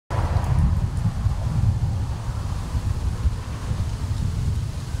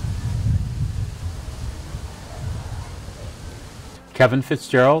Kevin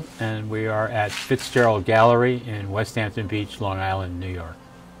Fitzgerald, and we are at Fitzgerald Gallery in Westhampton Beach, Long Island, New York.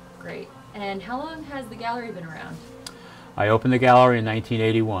 Great. And how long has the gallery been around? I opened the gallery in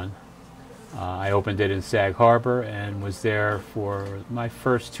 1981. I opened it in Sag Harbor and was there for my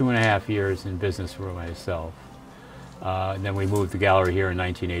first 2.5 years in business for myself. And then we moved the gallery here in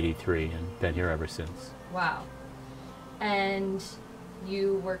 1983 and been here ever since. Wow. And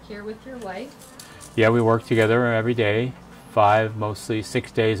you work here with your wife? Yeah, we work together every day, 5, mostly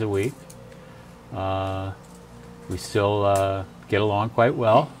 6 days a week. We still get along quite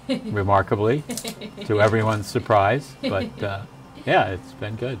well, remarkably, to everyone's surprise. But yeah, it's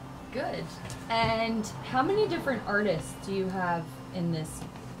been good. Good. And how many different artists do you have in this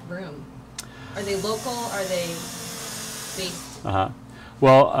room? Are they local? Are they based?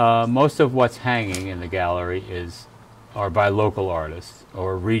 Well, most of what's hanging in the gallery are by local artists,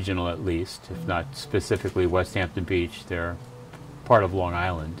 or regional at least, if not specifically Westhampton Beach. They're part of Long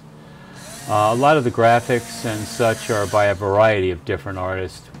Island. A lot of the graphics and such are by a variety of different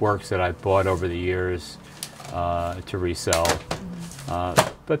artists, works that I've bought over the years to resell.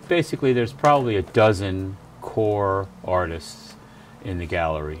 But basically there's probably a dozen core artists in the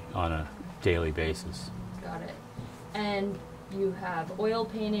gallery on a daily basis. Got it. And you have oil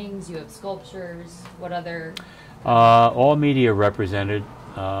paintings, you have sculptures, what other? All media represented,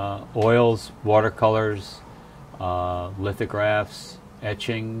 oils, watercolors, lithographs,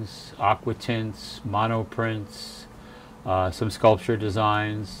 etchings, aquatints, monoprints, some sculpture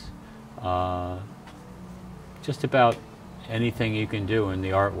designs, just about anything you can do in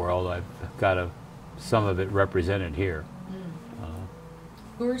the art world. I've got some of it represented here.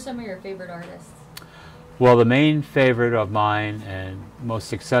 Who are some of your favorite artists? Well, the main favorite of mine and most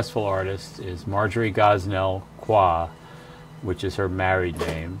successful artist is Marjorie Gosnell Qua, which is her married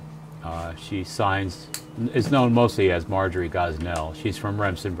name. She is known mostly as Marjorie Gosnell. She's from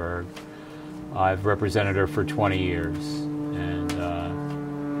Remsenburg. I've represented her for 20 years,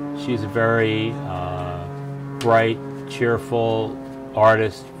 and she's a very bright, cheerful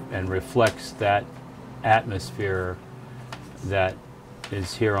artist and reflects that atmosphere that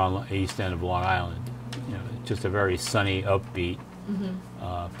is here on the east end of Long Island. You know, just a very sunny, upbeat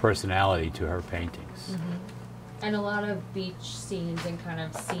personality to her paintings. And a lot of beach scenes and kind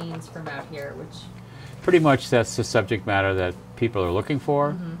of scenes from out here, which... Pretty much that's the subject matter that people are looking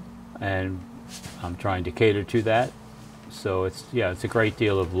for, and I'm trying to cater to that. So it's a great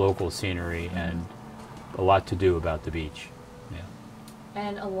deal of local scenery and a lot to do about the beach. Yeah.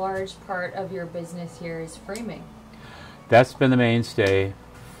 And a large part of your business here is framing. That's been the mainstay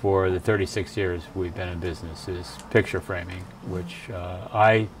for the 36 years we've been in business, is picture framing, which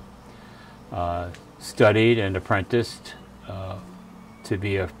I studied and apprenticed to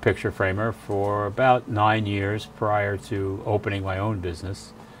be a picture framer for about 9 years prior to opening my own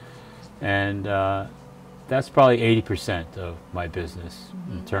business. And that's probably 80% of my business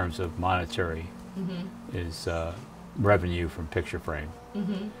in terms of monetary is revenue from picture frame.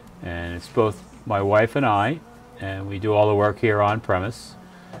 And it's both my wife and I, and we do all the work here on premise.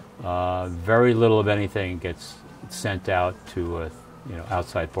 Very little of anything gets sent out to a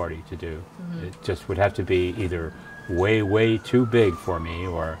outside party to do. It just would have to be either way too big for me,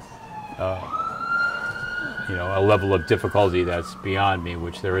 or a level of difficulty that's beyond me,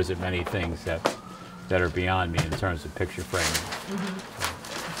 which there isn't many things that are beyond me in terms of picture framing.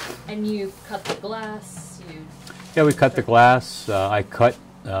 And you cut the glass? Yeah, we cut the glass. I cut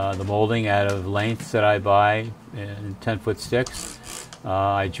the molding out of lengths that I buy in 10-foot sticks.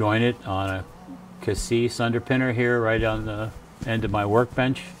 I join it on a cassis underpinner here right on the end of my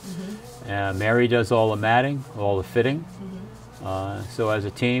workbench. Mary does all the matting, all the fitting. So as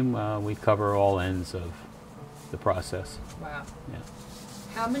a team, we cover all ends of the process. Wow. Yeah.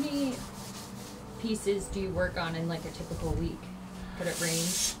 How many pieces do you work on in like a typical week? Could it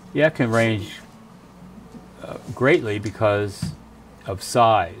range? Yeah, it can range greatly because of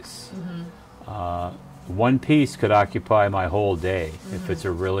size. One piece could occupy my whole day if it's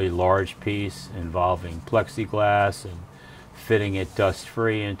a really large piece involving plexiglass and fitting it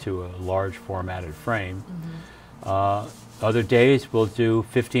dust-free into a large formatted frame. Other days we'll do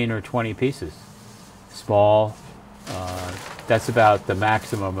 15 or 20 pieces. Small, that's about the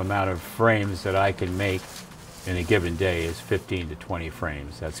maximum amount of frames that I can make in a given day, is 15 to 20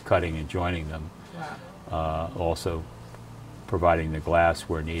 frames. That's cutting and joining them. Wow. Also providing the glass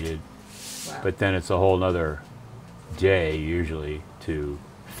where needed. Wow. But then it's a whole nother day usually to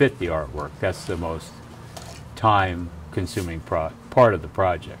fit the artwork. That's the most time-consuming part of the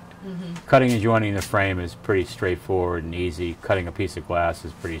project. Cutting and joining the frame is pretty straightforward and easy. Cutting a piece of glass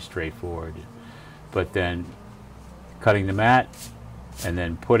is pretty straightforward. But then cutting the mat and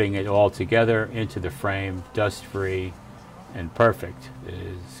then putting it all together into the frame, dust-free and perfect,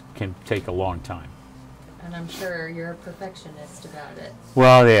 can take a long time. And I'm sure you're a perfectionist about it.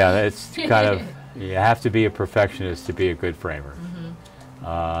 Well, yeah, it's kind of, you have to be a perfectionist to be a good framer.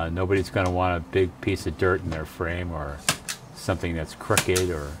 Nobody's going to want a big piece of dirt in their frame or something that's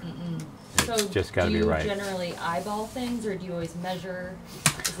crooked, or it's just got to be right. Do you generally eyeball things, or do you always measure?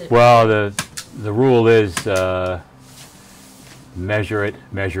 Well, the rule is measure it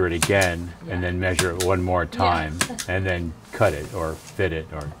again, and then measure it one more time, and then cut it or fit it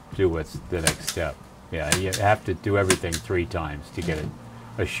or do what's the next step. Yeah, you have to do everything 3 times to get it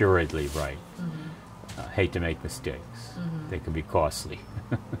assuredly right. Hate to make mistakes. They can be costly.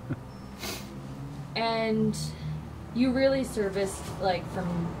 And you really service like from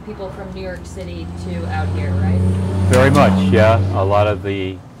people from New York City to out here, right? Very much, yeah. A lot of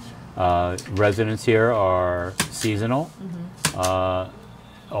the residents here are seasonal.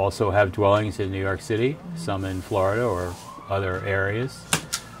 Also have dwellings in New York City, some in Florida or other areas.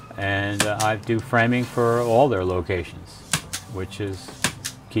 And I do framing for all their locations, which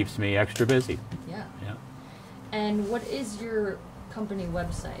keeps me extra busy. Yeah. And what is your company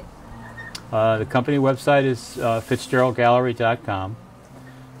website? The company website is fitzgeraldgallery.com.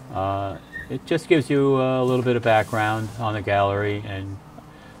 It just gives you a little bit of background on the gallery, and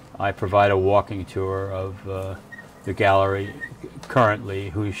I provide a walking tour of the gallery currently,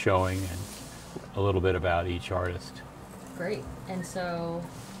 who's showing, and a little bit about each artist. Great. And so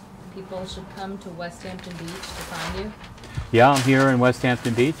people should come to Westhampton Beach to find you? Yeah, I'm here in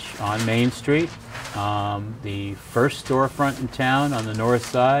Westhampton Beach on Main Street, the first storefront in town on the north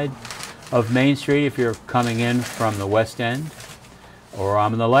side of Main Street if you're coming in from the West End, or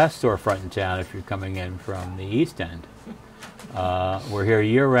I'm in the last storefront in town if you're coming in from the East End. We're here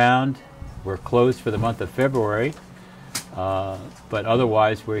year-round. We're closed for the month of February, but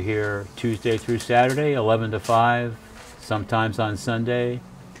otherwise we're here Tuesday through Saturday, 11 to 5, sometimes on Sunday,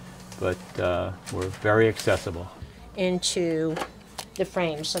 but we're very accessible. Into the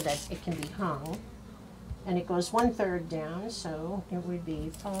frame so that it can be hung. And it goes 1/3 down, so it would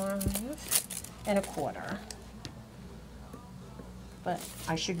be 5 1/4. But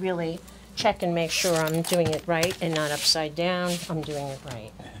I should really check and make sure I'm doing it right and not upside down. I'm doing it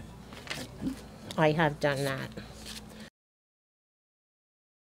right. I have done that.